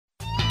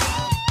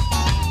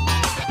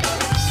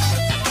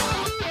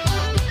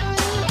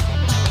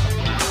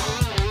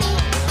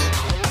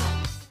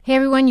Hey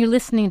everyone, you're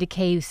listening to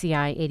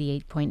KUCI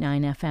 88.9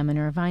 FM in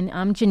Irvine.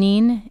 I'm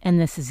Janine, and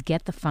this is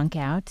Get the Funk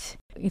Out.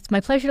 It's my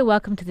pleasure to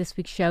welcome to this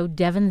week's show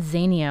Devin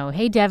Zanio.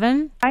 Hey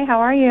Devin. Hi, how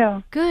are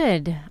you?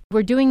 Good.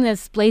 We're doing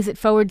this Blaze It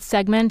Forward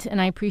segment,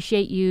 and I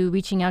appreciate you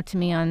reaching out to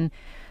me on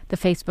the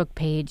Facebook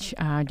page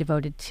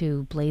devoted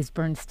to Blaze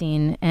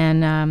Bernstein.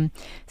 And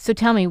so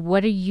tell me,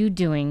 what are you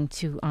doing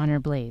to honor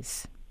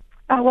Blaze?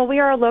 Well, we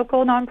are a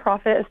local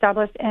nonprofit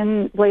established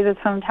in Blaze's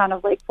hometown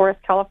of Lake Forest,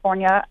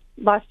 California.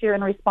 Last year,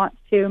 in response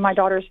to my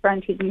daughter's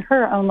friend taking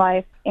her own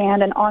life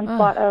and an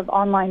onslaught of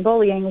online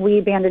bullying,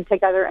 we banded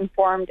together and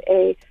formed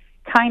a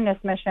kindness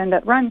mission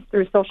that runs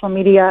through social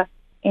media.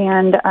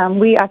 And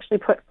we actually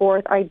put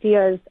forth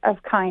ideas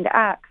of kind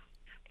acts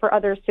for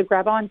others to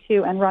grab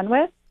onto and run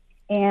with.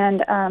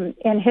 And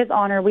in his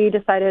honor, we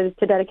decided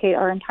to dedicate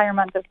our entire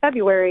month of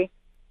February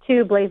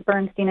to Blaze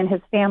Bernstein and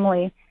his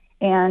family.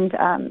 And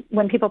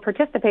when people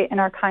participate in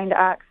our kind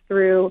acts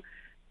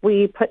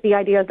we put the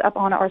ideas up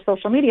on our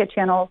social media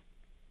channels.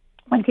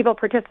 When people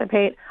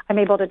participate, I'm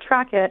able to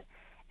track it.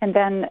 And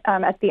then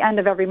at the end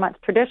of every month,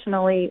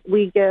 traditionally,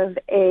 we give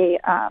a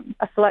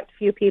select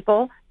few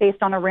people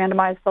based on a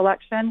randomized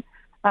selection.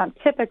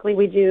 Typically,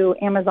 we do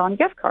Amazon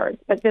gift cards.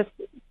 But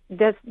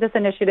this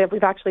initiative,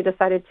 we've actually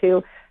decided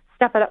to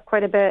step it up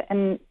quite a bit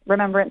in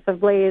remembrance of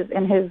Blaze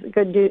and his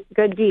good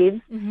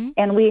deeds. Mm-hmm.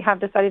 And we have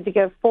decided to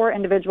give 4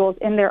 individuals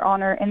in their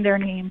honor, in their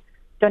name,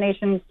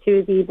 donations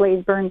to the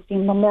Blaze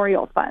Bernstein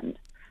Memorial Fund.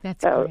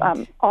 That's so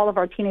all of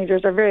our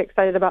teenagers are very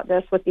excited about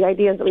this with the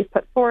ideas that we've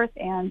put forth,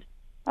 and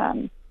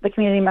the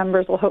community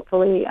members will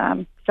hopefully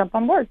jump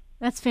on board.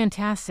 That's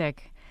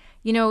fantastic.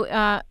 You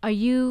know,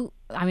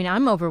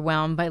 I'm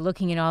overwhelmed by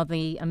looking at all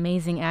the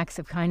amazing acts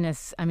of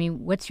kindness. I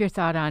mean, what's your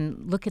thought on,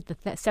 look at the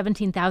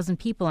 17,000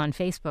 people on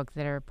Facebook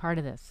that are part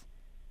of this?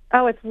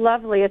 Oh, it's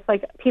lovely. It's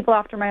like people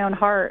after my own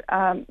heart.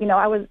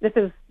 This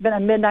has been a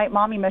midnight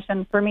mommy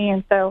mission for me.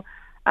 And so,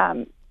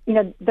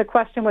 the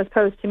question was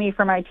posed to me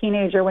for my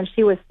teenager when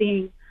she was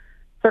seeing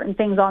certain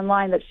things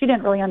online that she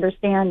didn't really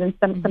understand and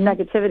some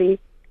negativity.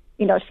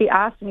 She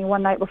asked me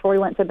one night before we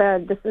went to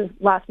bed, this is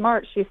last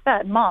March, she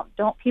said, "Mom,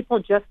 don't people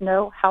just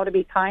know how to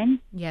be kind?"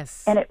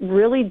 Yes. And it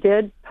really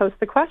did pose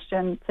the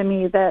question to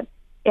me that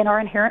in our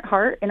inherent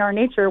heart, in our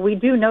nature, we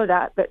do know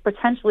that, but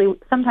potentially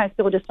sometimes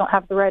people just don't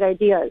have the right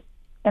ideas.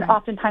 And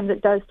oftentimes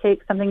it does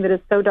take something that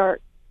is so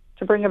dark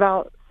to bring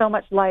about so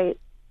much light.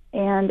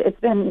 And it's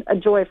been a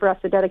joy for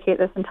us to dedicate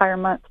this entire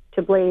month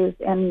to Blaze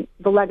and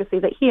the legacy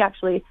that he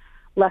actually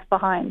left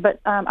behind. But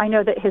I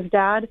know that his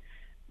dad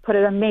put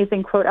an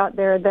amazing quote out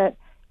there that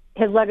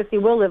his legacy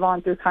will live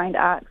on through kind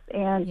acts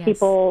and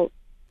people,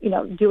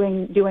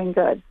 doing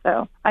good.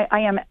 So I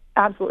am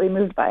absolutely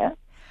moved by it.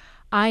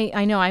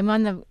 I know. I'm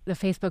on the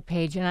Facebook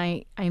page,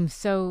 and I'm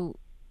so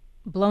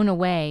blown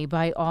away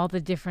by all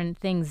the different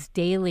things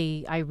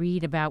daily I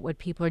read about what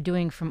people are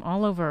doing from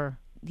all over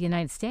the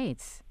United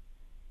States.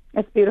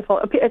 It's beautiful.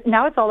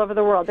 Now it's all over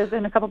the world. There's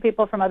been a couple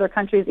people from other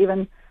countries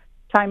even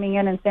chiming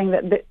in and saying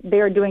that they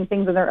are doing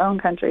things in their own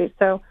countries.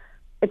 So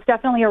it's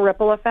definitely a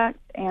ripple effect,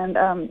 and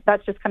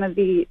that's just kind of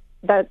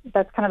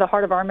that's kind of the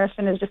heart of our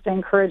mission, is just to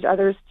encourage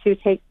others to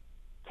take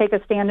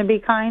a stand and be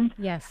kind.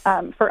 Yes.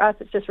 For us,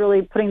 it's just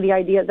really putting the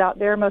ideas out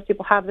there. Most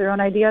people have their own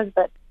ideas,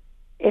 but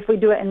if we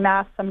do it in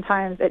mass,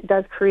 sometimes it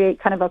does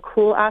create kind of a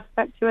cool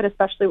aspect to it,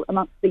 especially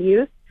amongst the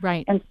youth.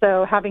 Right. And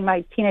so having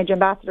my teenage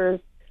ambassadors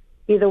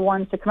be the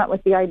ones to come up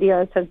with the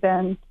ideas has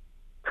been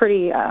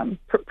pretty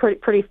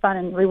fun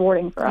and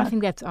rewarding for us. I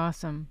think that's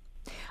awesome.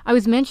 I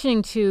was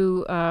mentioning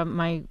to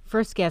my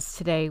first guest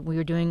today, we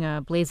were doing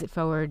a Blaze It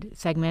Forward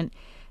segment,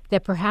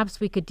 that perhaps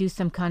we could do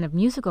some kind of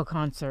musical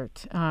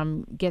concert,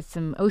 get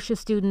some OSHA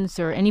students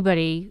or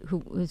anybody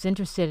who's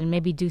interested, and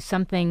maybe do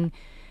something.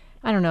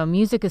 I don't know.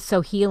 Music is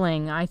so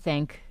healing, I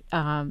think.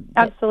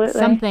 Absolutely.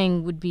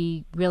 Something would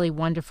be really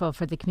wonderful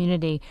for the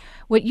community.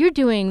 What you're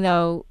doing,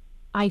 though,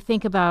 I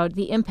think about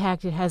the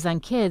impact it has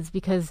on kids,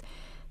 because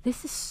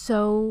this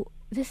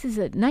is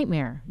a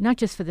nightmare, not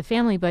just for the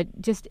family,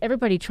 but just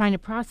everybody trying to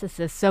process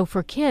this. So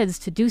for kids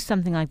to do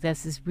something like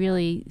this is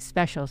really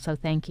special. So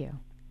thank you.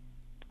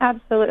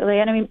 Absolutely.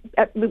 And I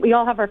mean, we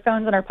all have our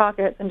phones in our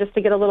pockets, and just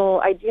to get a little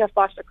idea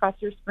flashed across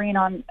your screen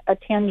on a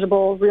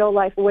tangible,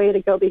 real-life way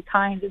to go be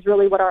kind is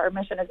really what our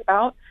mission is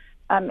about.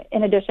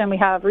 In addition, we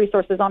have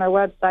resources on our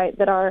website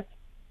that are,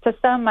 to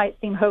some might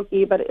seem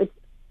hokey, but it's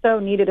so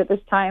needed at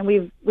this time.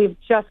 We've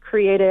just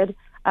created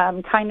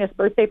kindness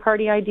birthday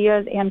party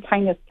ideas and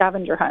kindness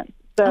scavenger hunts.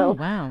 So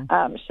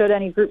should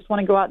any groups want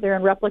to go out there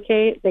and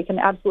replicate, they can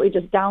absolutely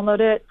just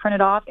download it, print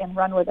it off, and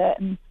run with it.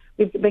 And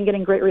we've been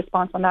getting great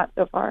response on that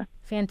so far.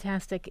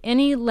 Fantastic.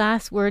 Any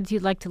last words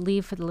you'd like to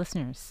leave for the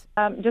listeners?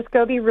 Just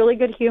go be really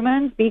good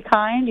humans. Be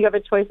kind. You have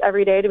a choice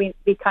every day to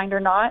be kind or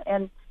not.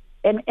 And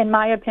in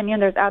my opinion,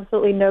 there's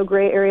absolutely no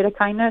gray area to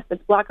kindness.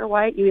 It's black or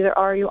white. You either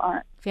are or you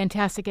aren't.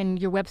 Fantastic. And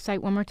your website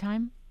one more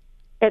time?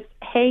 It's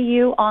Hey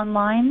You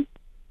Online.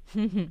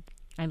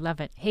 I love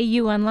it. Hey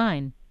You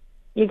Online.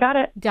 You got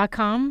it.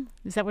 .com?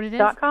 Is that what it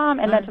is? .com.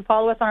 And then to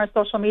follow us on our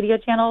social media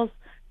channels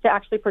to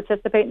actually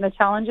participate in the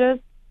challenges.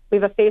 We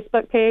have a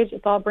Facebook page.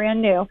 It's all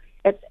brand new.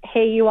 It's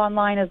Hey You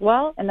Online as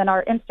well. And then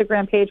our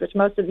Instagram page, which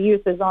most of the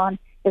youth is on,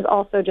 is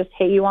also just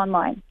Hey You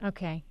Online.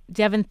 Okay.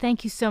 Devin,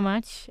 thank you so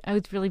much.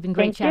 It's really been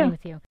great Thank chatting you.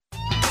 with you.